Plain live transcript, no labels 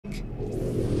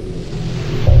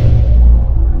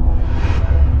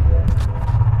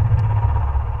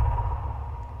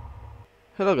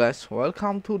Hello guys,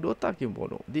 welcome to Dota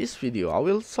Kimono. This video I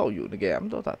will show you the game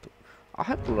Dota 2. I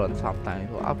have to learn something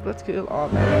to upgrade skill on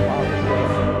MMR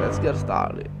Plays. Let's get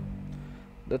started.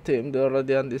 The team, the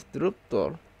Radiant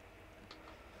Disruptor.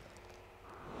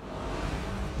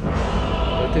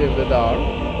 The team, the Dark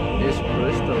is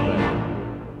Bristol Bay.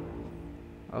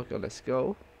 Okay, let's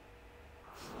go.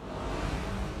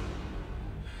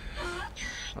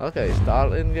 Okay,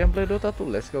 start in gameplay Dota 2.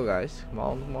 Let's go guys. Come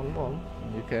on, come on, come on.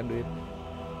 You can do it.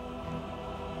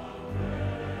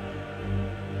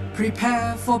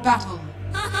 Prepare for battle.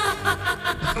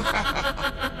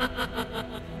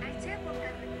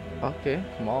 Okay,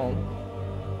 come on.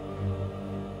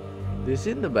 This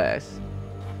in the bag.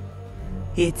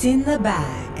 It's in the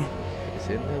bag. It's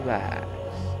in the bag.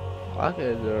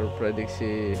 Okay, their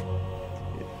prediction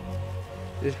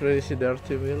is prediction their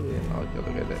team will win. Okay,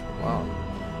 look at that. Come on.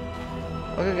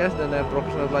 Okay guys, the name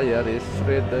professional player is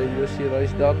Cr1t, the UC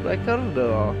is DawnBreaker The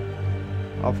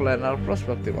Offlaner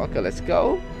perspective. Okay, let's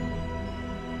go.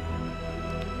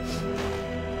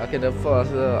 Okay, the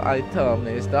first item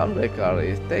is DawnBreaker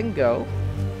is Tango,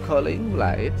 Calling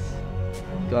Blades,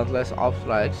 Countless of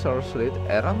Strike, Sword Slit,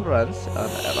 Errand Runs, and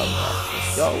Errand Runs.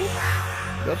 Let's go.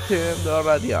 The team, the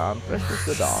Radiant, versus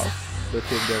the Dark. The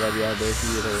team, the Radiant, the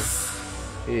hero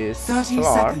is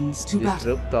Cr1t,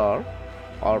 Disruptor,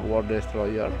 or War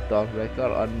Destroyer,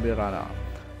 DawnBreaker, and Mirana.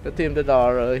 The team, the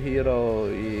Dark hero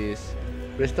is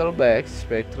Crystal Bag,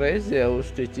 Spectre, Zeus,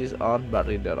 Stitches, and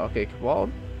Barrider. Okay, come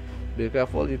on. Be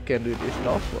careful, you can do this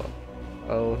novel.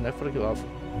 Oh, never give up.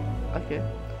 Okay,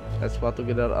 let's fight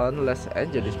together and let's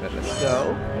enjoy this match. Let's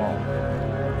go. Come on.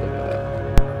 Look at that.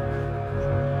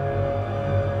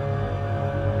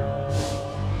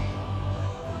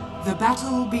 The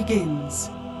battle begins.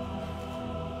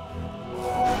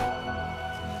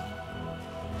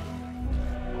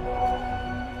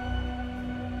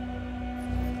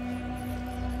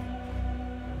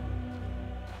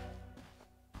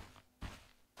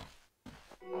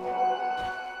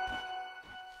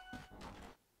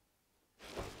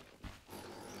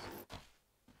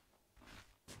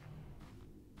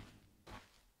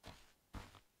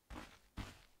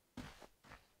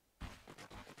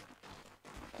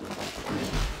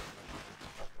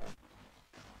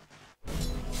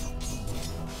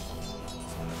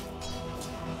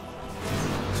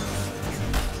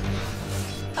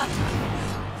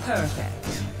 Perfect.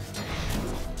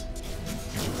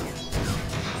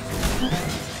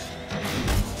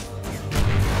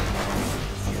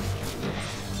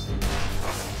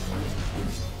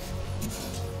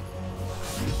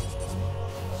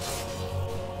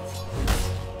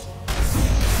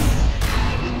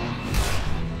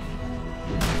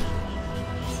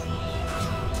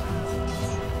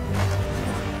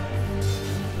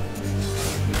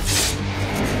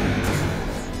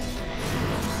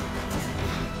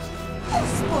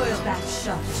 Spoil that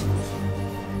shot.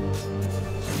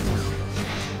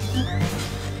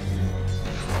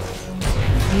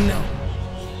 No.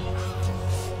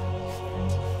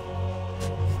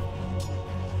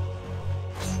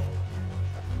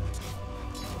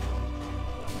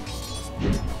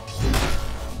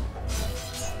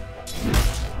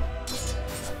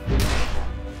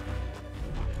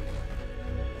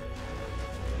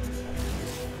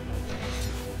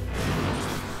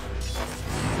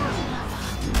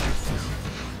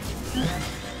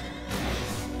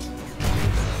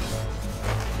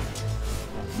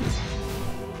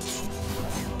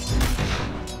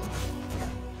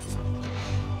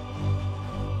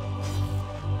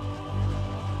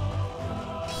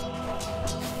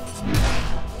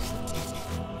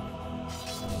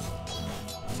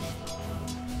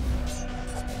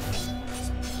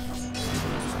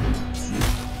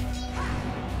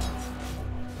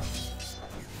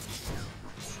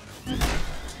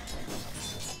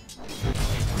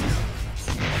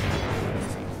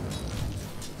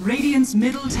 Radiant's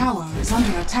middle tower is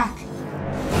under attack.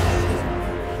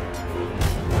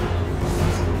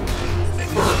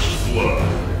 First blood.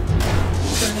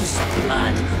 First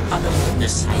blood on the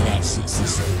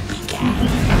silences began.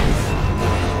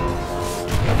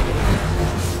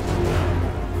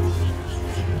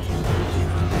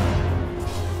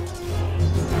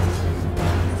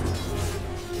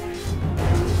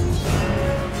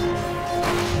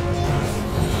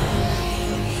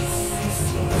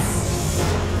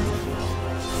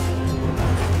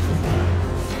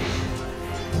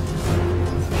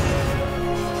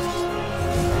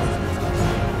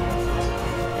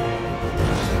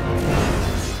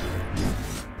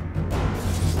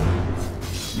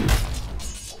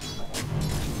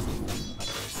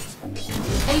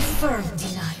 A firm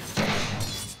denial.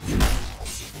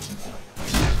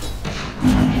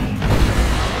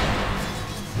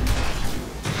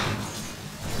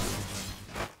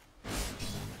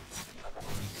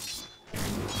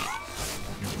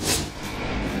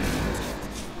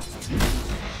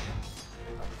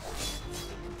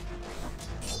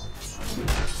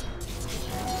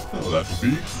 that be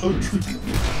a tribute?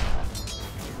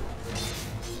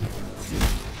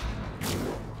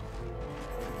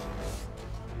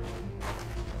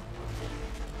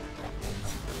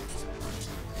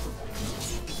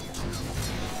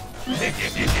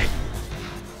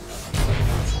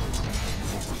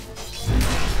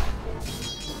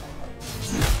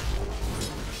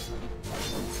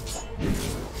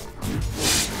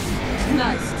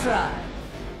 Nice try.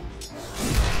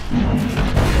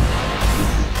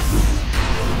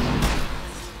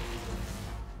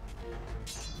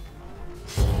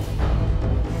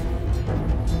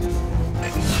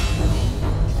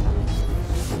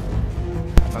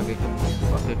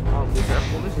 Okay, calm with that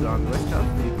police ground right now.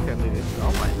 You can do this.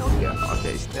 Oh my god, yeah.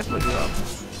 Okay, step it up.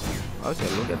 Okay,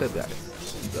 look at that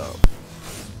guys. Go.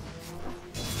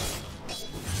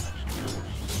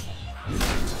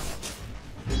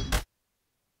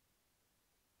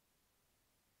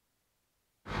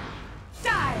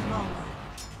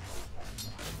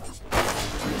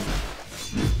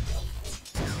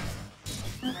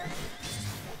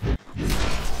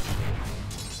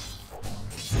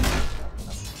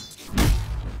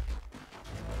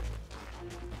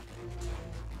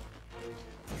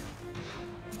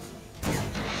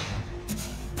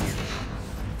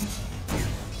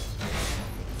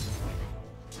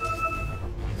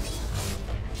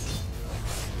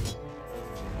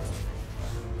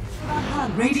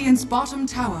 Radiant's bottom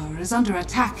tower is under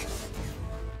attack.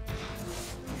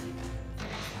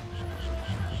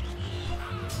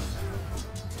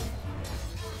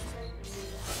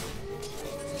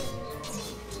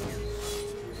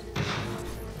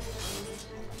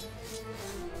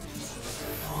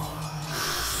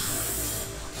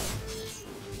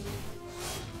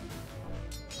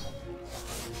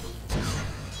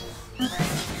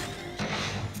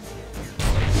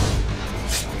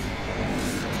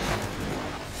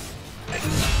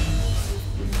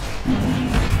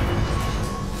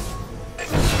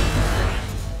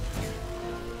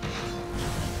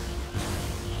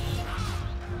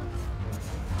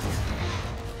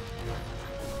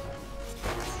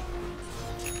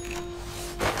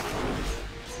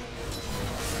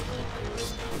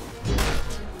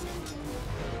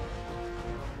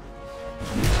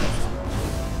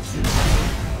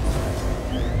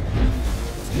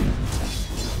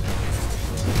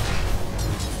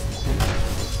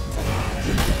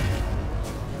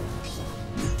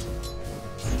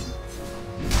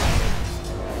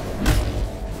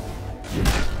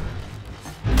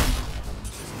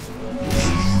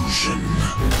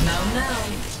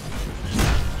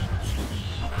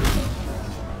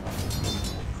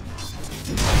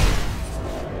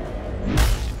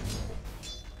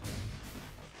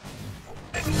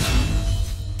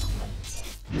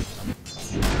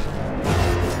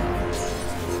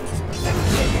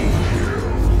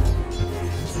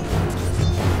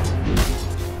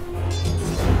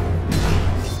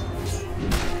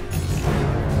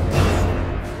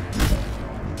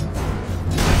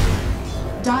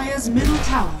 Dire's middle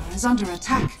tower is under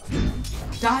attack.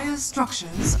 Dire's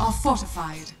structures are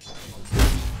fortified.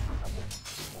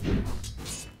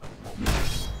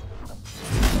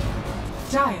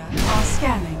 Dire are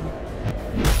scanning.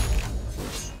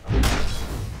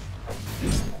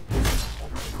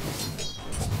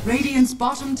 Radiant's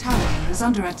bottom tower is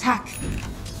under attack.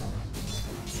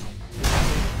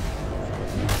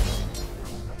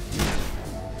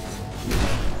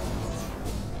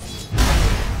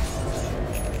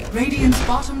 Radiant's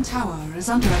bottom tower is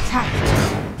under attack.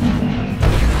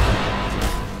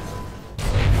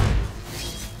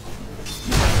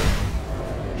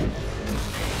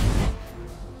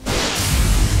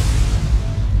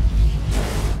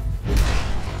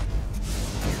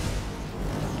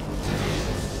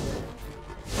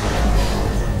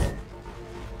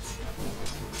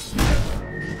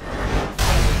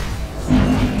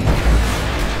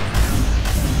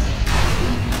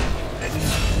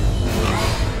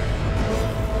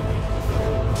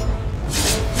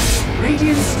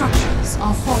 Radiant structures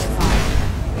are fortified.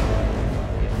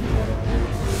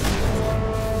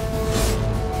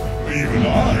 Even I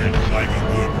like a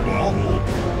good bottle.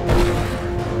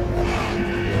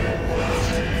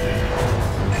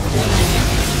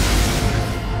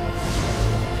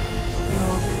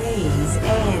 Your phase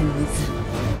ends.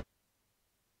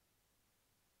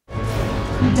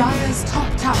 Dire's top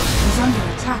tower is under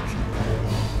attack.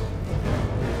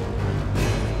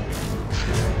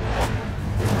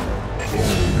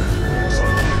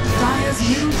 Dire's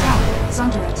middle tower is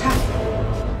under attack.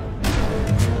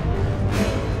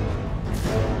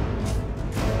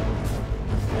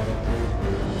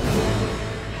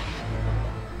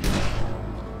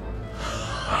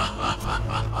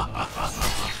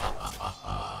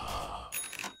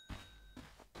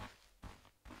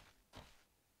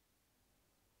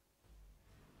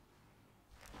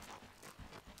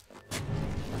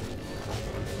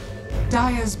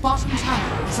 Dire's bottom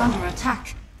tower is under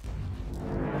attack.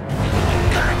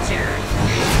 Gotcha!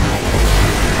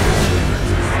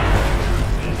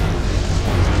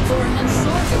 For an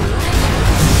unsorted life.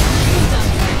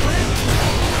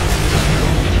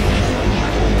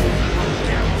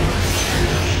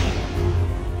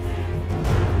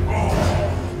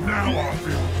 Now I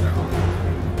feel down.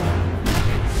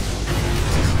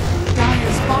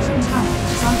 Dire's bottom tower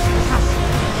is under attack.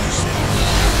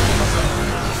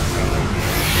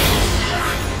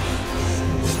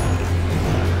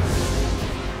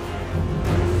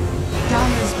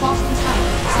 Dire's bottom tower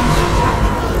is under attack.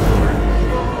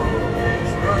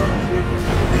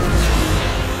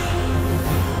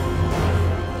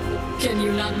 Can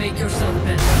you not make yourself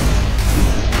better?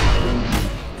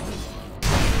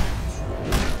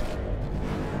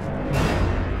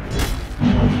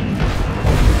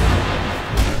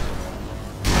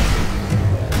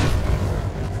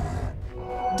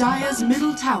 Dire's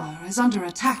middle tower is under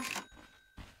attack.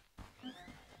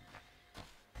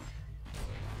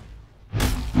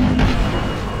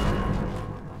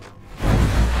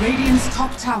 Radiant's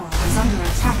top tower is under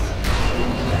attack.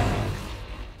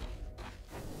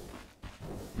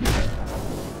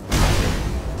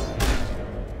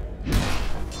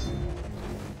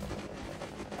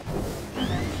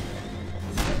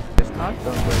 It's not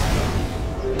DawnBreaker.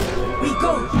 We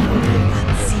go.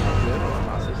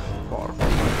 Massive 4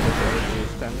 is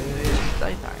standing in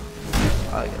daytime.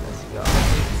 Okay, let's go.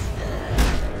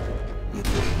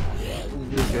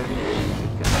 You can.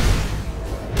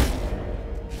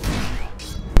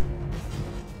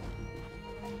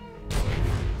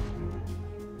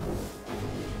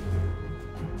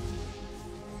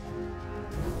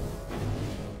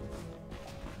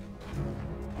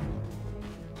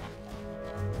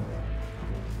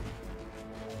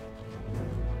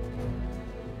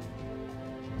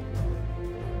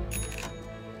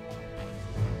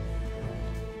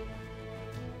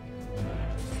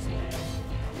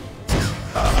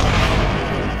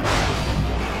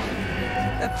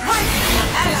 The price of your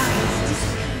allies.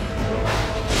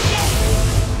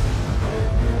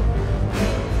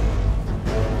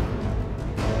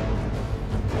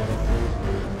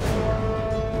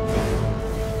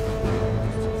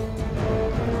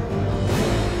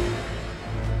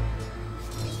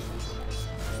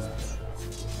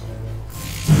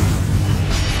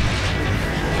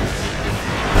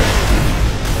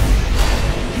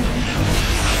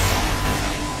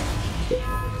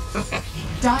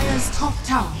 Dire's top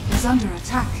tower is under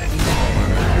attack.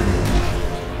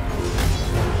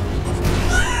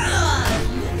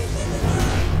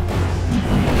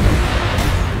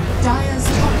 Dire's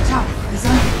top tower is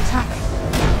under attack.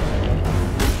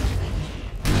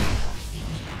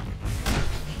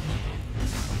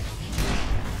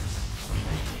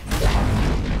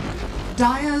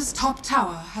 Dire's top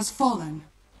tower has fallen.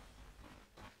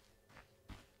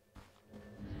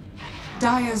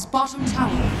 Dire's bottom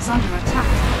tower is under attack.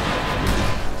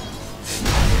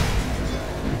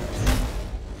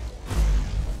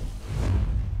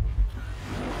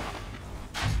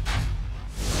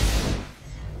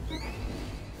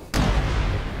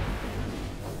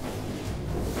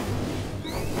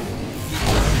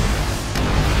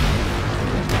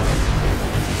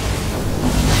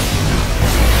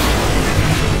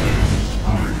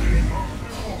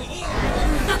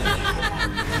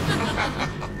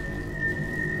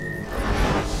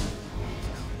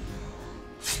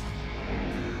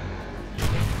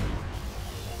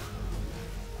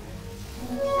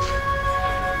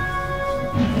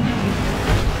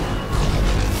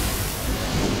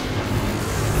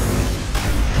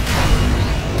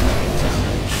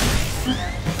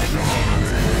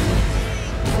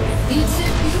 It's a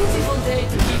beautiful day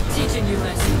to keep teaching you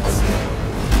lessons.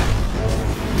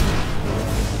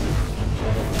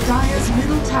 Dire's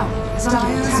middle tower is under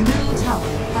attack. Dire's middle tower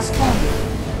has fallen.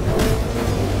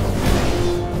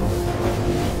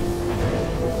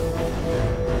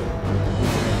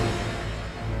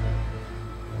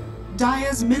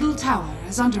 Dire's middle tower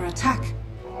is under attack.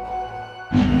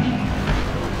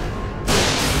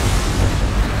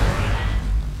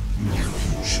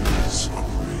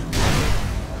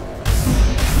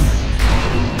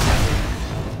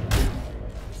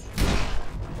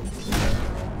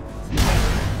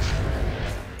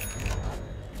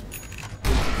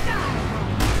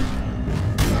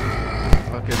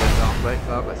 Okay, the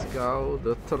DawnBreaker, let's go.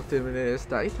 The 30 minutes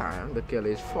daytime, the kill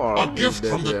is 4. A gift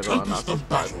from the They're tempest of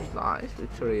battle. Nice, we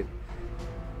treat.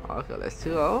 Okay, let's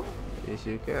go. If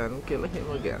you can kill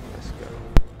him again, let's go.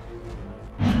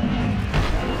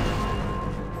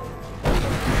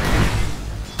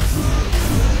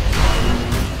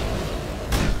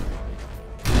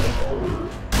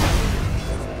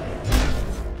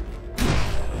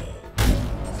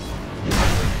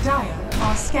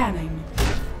 scanning.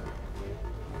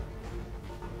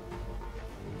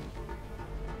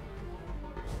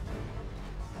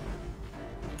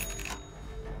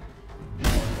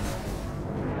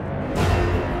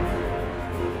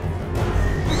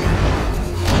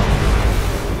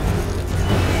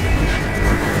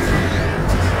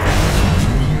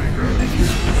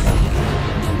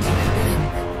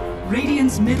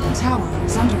 Radiant's middle tower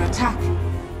is under attack.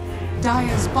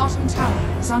 Dire's bottom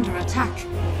tower is under attack.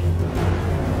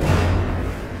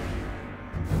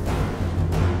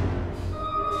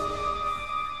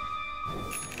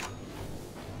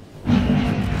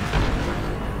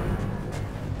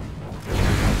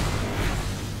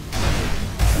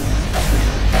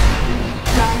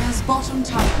 Dire's bottom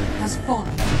tower has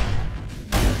fallen.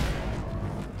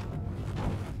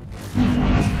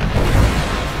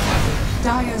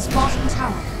 Dire's bottom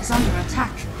tower is under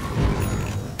attack.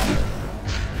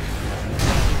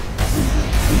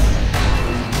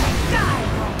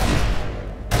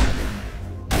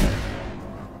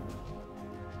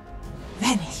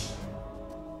 Vanish.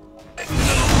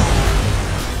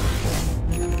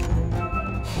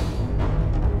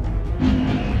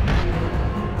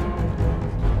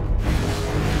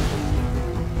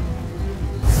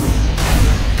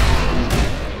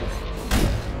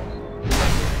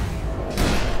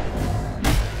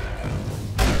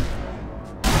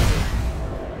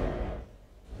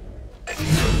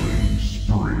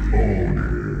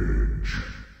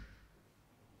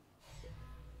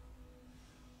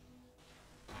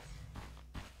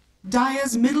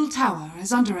 Dire's middle tower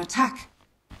is under attack.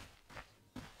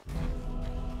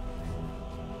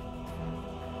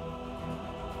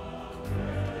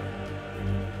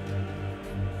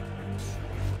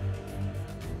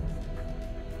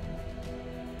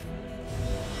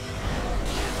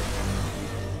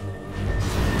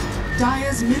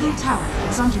 Dire's middle tower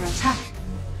is under attack.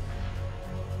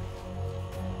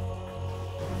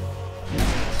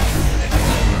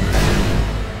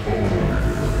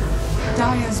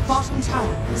 Dire's bottom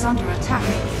tower is under attack.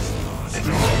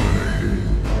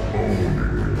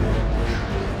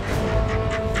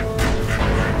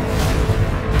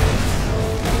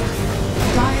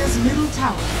 Dire's middle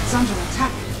tower is under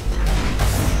attack.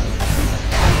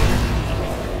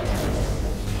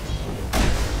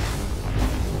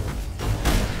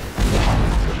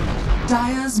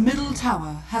 Dire's middle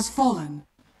tower has fallen.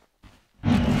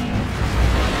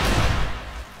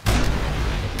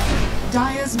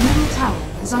 Dire's middle tower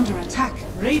is under attack.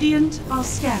 Radiant are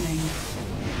scanning.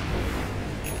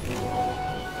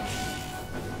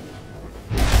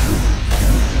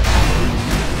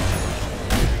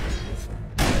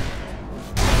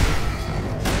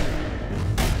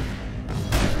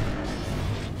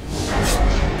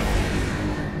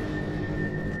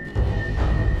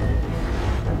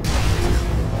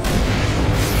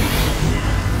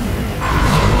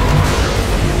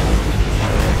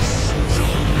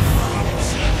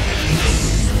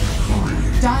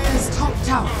 Dire's top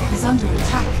tower is under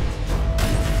attack.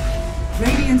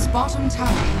 Radiant's bottom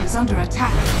tower is under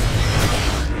attack.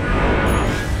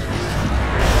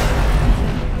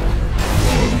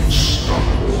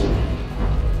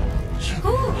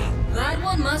 Ooh, that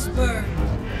one must burn.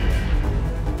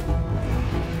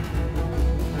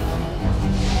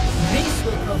 This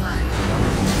will provide.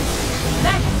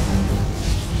 That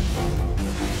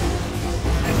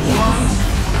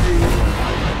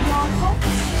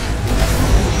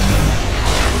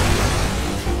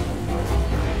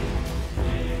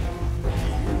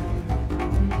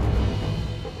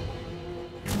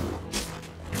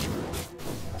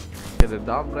The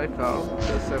DawnBreaker,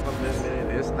 the 7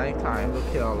 minute is nighttime, the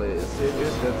kill is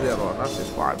serious, the 0, not the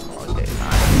 5, okay,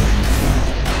 nice.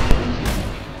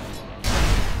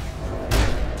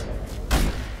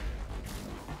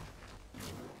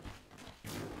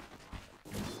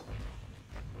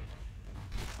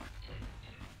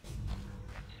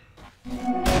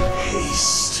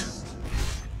 Haste.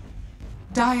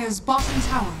 Dire's bottom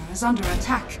tower is under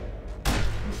attack.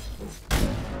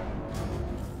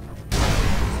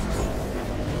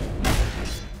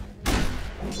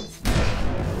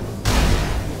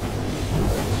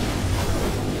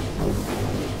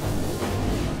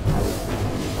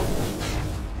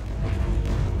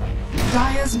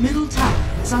 Dire's middle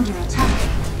tower is under attack.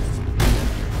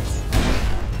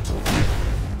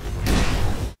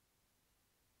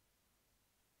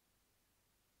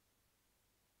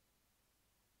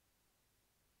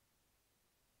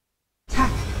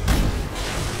 Attack.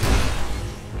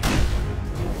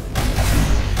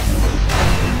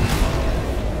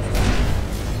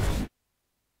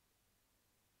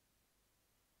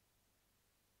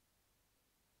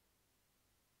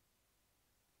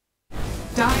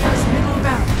 Dire's middle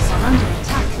barracks are under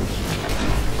attack.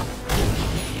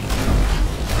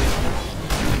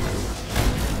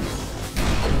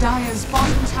 Dire's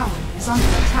bottom tower is under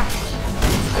attack.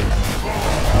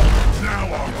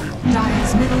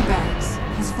 Dire's middle barracks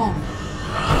has fallen.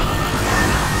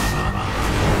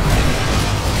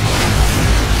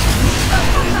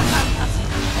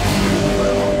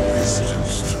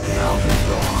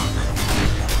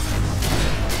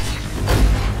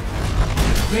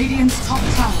 Radiant's top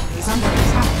tower is under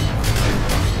attack.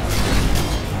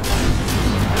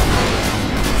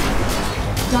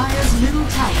 Dire's middle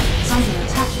tower is under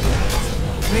attack.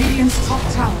 Radiant's top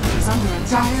tower is under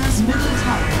attack. Dire's middle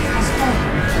tower has fallen.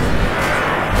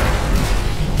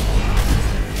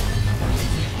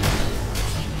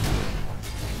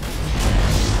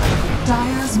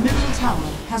 Dire's middle tower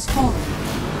has fallen.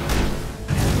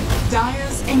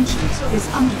 Dire's ancient is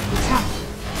under attack.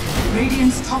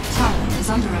 Radiant's top tower is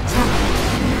under attack.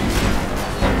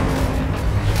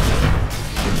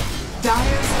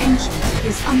 Dire's ancient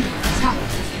is under attack.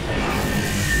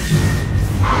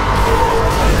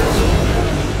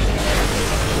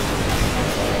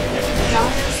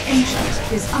 Dire's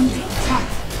ancient is under attack.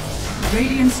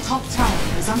 Radiant's top tower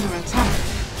is under attack.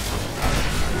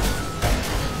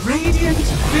 Radiant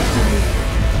victory!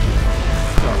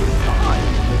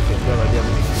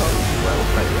 Well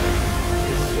played.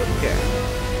 Good game.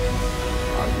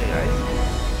 Okay guys.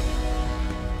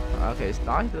 Okay, it's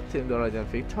nice the team the Radiant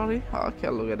victory. Okay,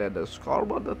 look at the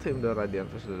scoreboard. The team the Radiant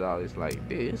versus the is like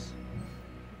this.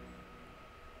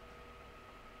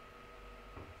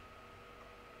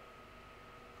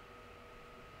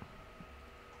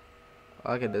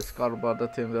 Okay, the scoreboard the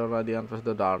team the Radiant versus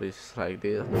the Dark is like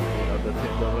this. The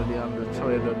team the Radiant the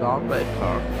trade the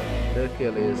DawnBreaker. The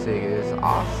kill is 6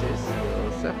 assist,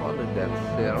 7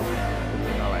 death there.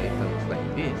 Items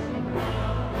like this.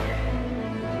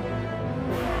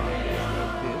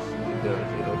 There is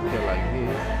zero kill like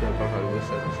this. The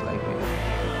percussion is like this.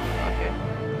 Okay.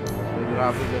 The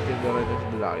graphic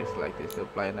is like this. The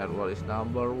player network is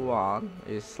number 1.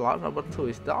 Is slot number 2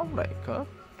 is DawnBreaker.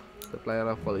 The player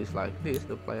level is like this.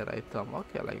 The player item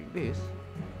okay like this.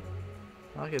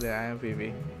 Okay, the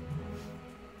MVP.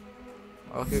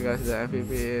 Okay guys, the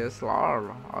MVP is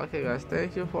Lord. Okay guys,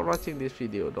 thank you for watching this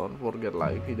video. Don't forget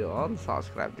like video and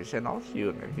subscribe to channel. See you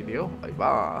in the next video. Bye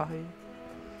bye.